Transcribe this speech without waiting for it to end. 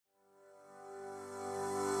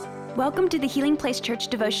Welcome to the Healing Place Church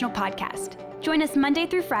Devotional Podcast. Join us Monday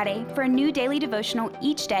through Friday for a new daily devotional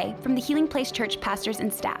each day from the Healing Place Church pastors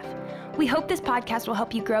and staff. We hope this podcast will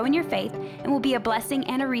help you grow in your faith and will be a blessing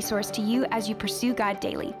and a resource to you as you pursue God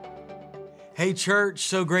daily. Hey church,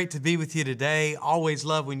 so great to be with you today. Always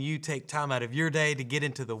love when you take time out of your day to get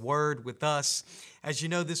into the Word with us. As you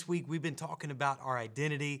know, this week we've been talking about our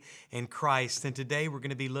identity in Christ, and today we're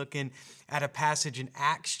going to be looking at a passage in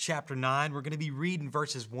Acts chapter 9. We're going to be reading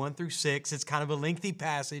verses 1 through 6. It's kind of a lengthy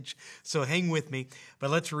passage, so hang with me,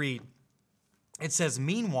 but let's read. It says,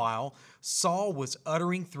 "Meanwhile, Saul was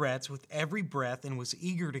uttering threats with every breath and was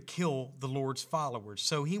eager to kill the Lord's followers.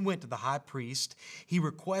 So he went to the high priest. He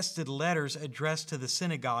requested letters addressed to the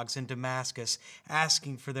synagogues in Damascus,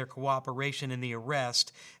 asking for their cooperation in the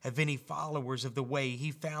arrest of any followers of the way he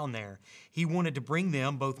found there. He wanted to bring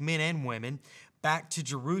them, both men and women, back to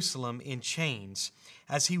Jerusalem in chains.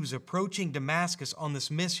 As he was approaching Damascus on this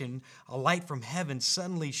mission, a light from heaven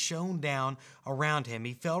suddenly shone down around him.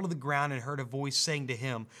 He fell to the ground and heard a voice saying to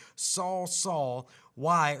him, 'Saul, Saul,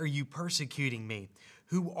 why are you persecuting me?'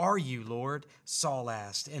 'Who are you, Lord?' Saul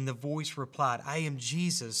asked. And the voice replied, 'I am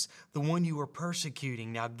Jesus, the one you are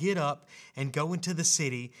persecuting. Now get up and go into the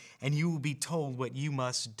city, and you will be told what you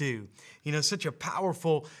must do.'" You know, such a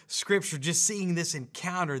powerful scripture, just seeing this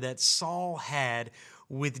encounter that Saul had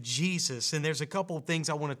with Jesus. And there's a couple of things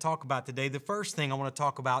I want to talk about today. The first thing I want to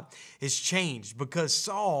talk about is change, because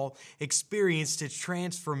Saul experienced a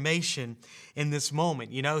transformation in this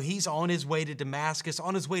moment. You know, he's on his way to Damascus,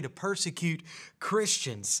 on his way to persecute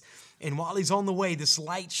Christians. And while he's on the way, this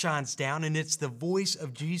light shines down, and it's the voice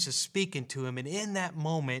of Jesus speaking to him. And in that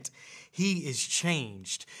moment, he is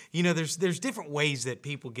changed. You know, there's different ways that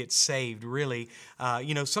people get saved, really.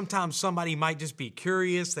 Sometimes somebody might just be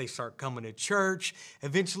curious. They start coming to church.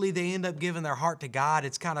 Eventually, they end up giving their heart to God.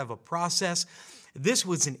 It's kind of a process. This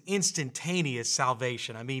was an instantaneous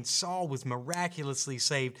salvation. I mean, Saul was miraculously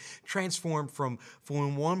saved, transformed from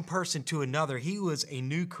one person to another. He was a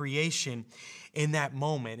new creation in that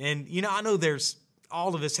moment. And, you know, I know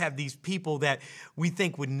all of us have these people that we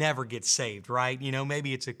think would never get saved, right? You know,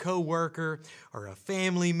 maybe it's a coworker or a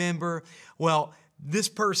family member. Well, this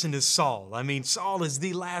person is Saul. I mean, Saul is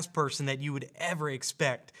the last person that you would ever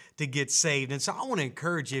expect to get saved. And so I want to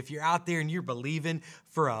encourage you, if you're out there and you're believing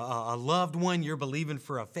for a loved one, you're believing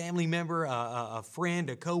for a family member, a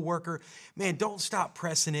friend, a coworker, man, don't stop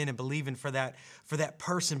pressing in and believing for that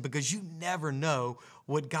person, because you never know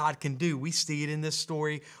what God can do. We see it in this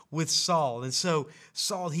story with Saul. And so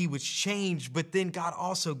Saul, he was changed, but then God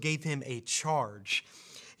also gave him a charge.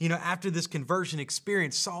 You know, after this conversion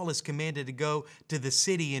experience, Saul is commanded to go to the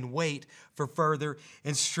city and wait for further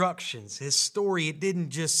instructions. His story, it didn't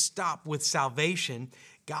just stop with salvation.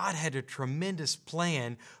 God had a tremendous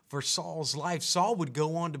plan for Saul's life. Saul would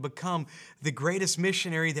go on to become the greatest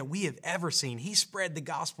missionary that we have ever seen. He spread the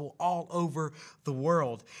gospel all over the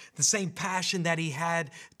world. The same passion that he had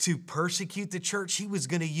to persecute the church, he was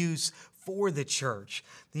going to use for the church.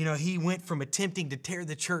 You know, he went from attempting to tear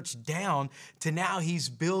the church down to now he's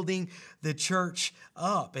building the church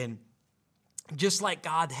up. And just like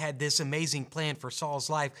God had this amazing plan for Saul's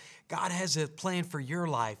life, God has a plan for your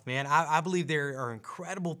life, man. I believe there are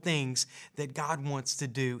incredible things that God wants to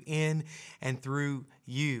do in and through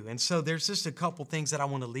you. And so there's just a couple things that I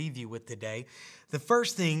want to leave you with today. The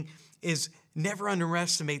first thing is, never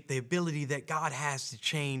underestimate the ability that God has to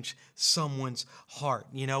change someone's heart.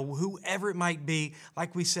 You know, whoever it might be,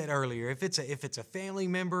 like we said earlier, if it's a family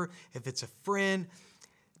member, if it's a friend,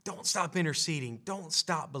 don't stop interceding. Don't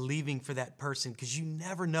stop believing for that person, because you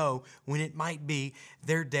never know when it might be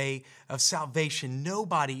their day of salvation.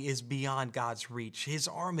 Nobody is beyond God's reach. His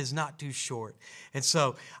arm is not too short. And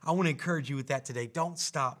so I want to encourage you with that today. Don't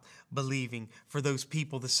stop believing for those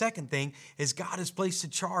people. The second thing is, God has placed a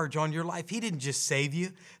charge on your life. He didn't just save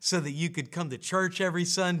you so that you could come to church every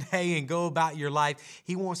Sunday and go about your life.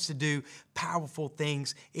 He wants to do powerful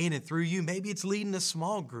things in and through you. Maybe it's leading a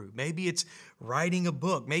small group. Maybe it's writing a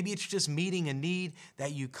book. Maybe it's just meeting a need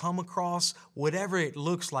that you come across. Whatever it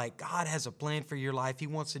looks like, God has a plan for your life. He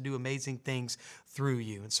wants to do amazing things through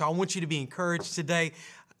you. And so I want you to be encouraged today.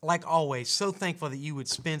 Like always, so thankful that you would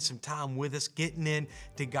spend some time with us getting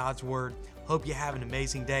into God's Word. Hope you have an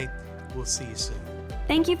amazing day. We'll see you soon.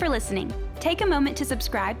 Thank you for listening. Take a moment to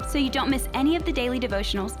subscribe so you don't miss any of the daily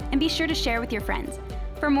devotionals, and be sure to share with your friends.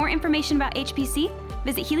 For more information about HPC,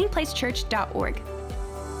 visit healingplacechurch.org.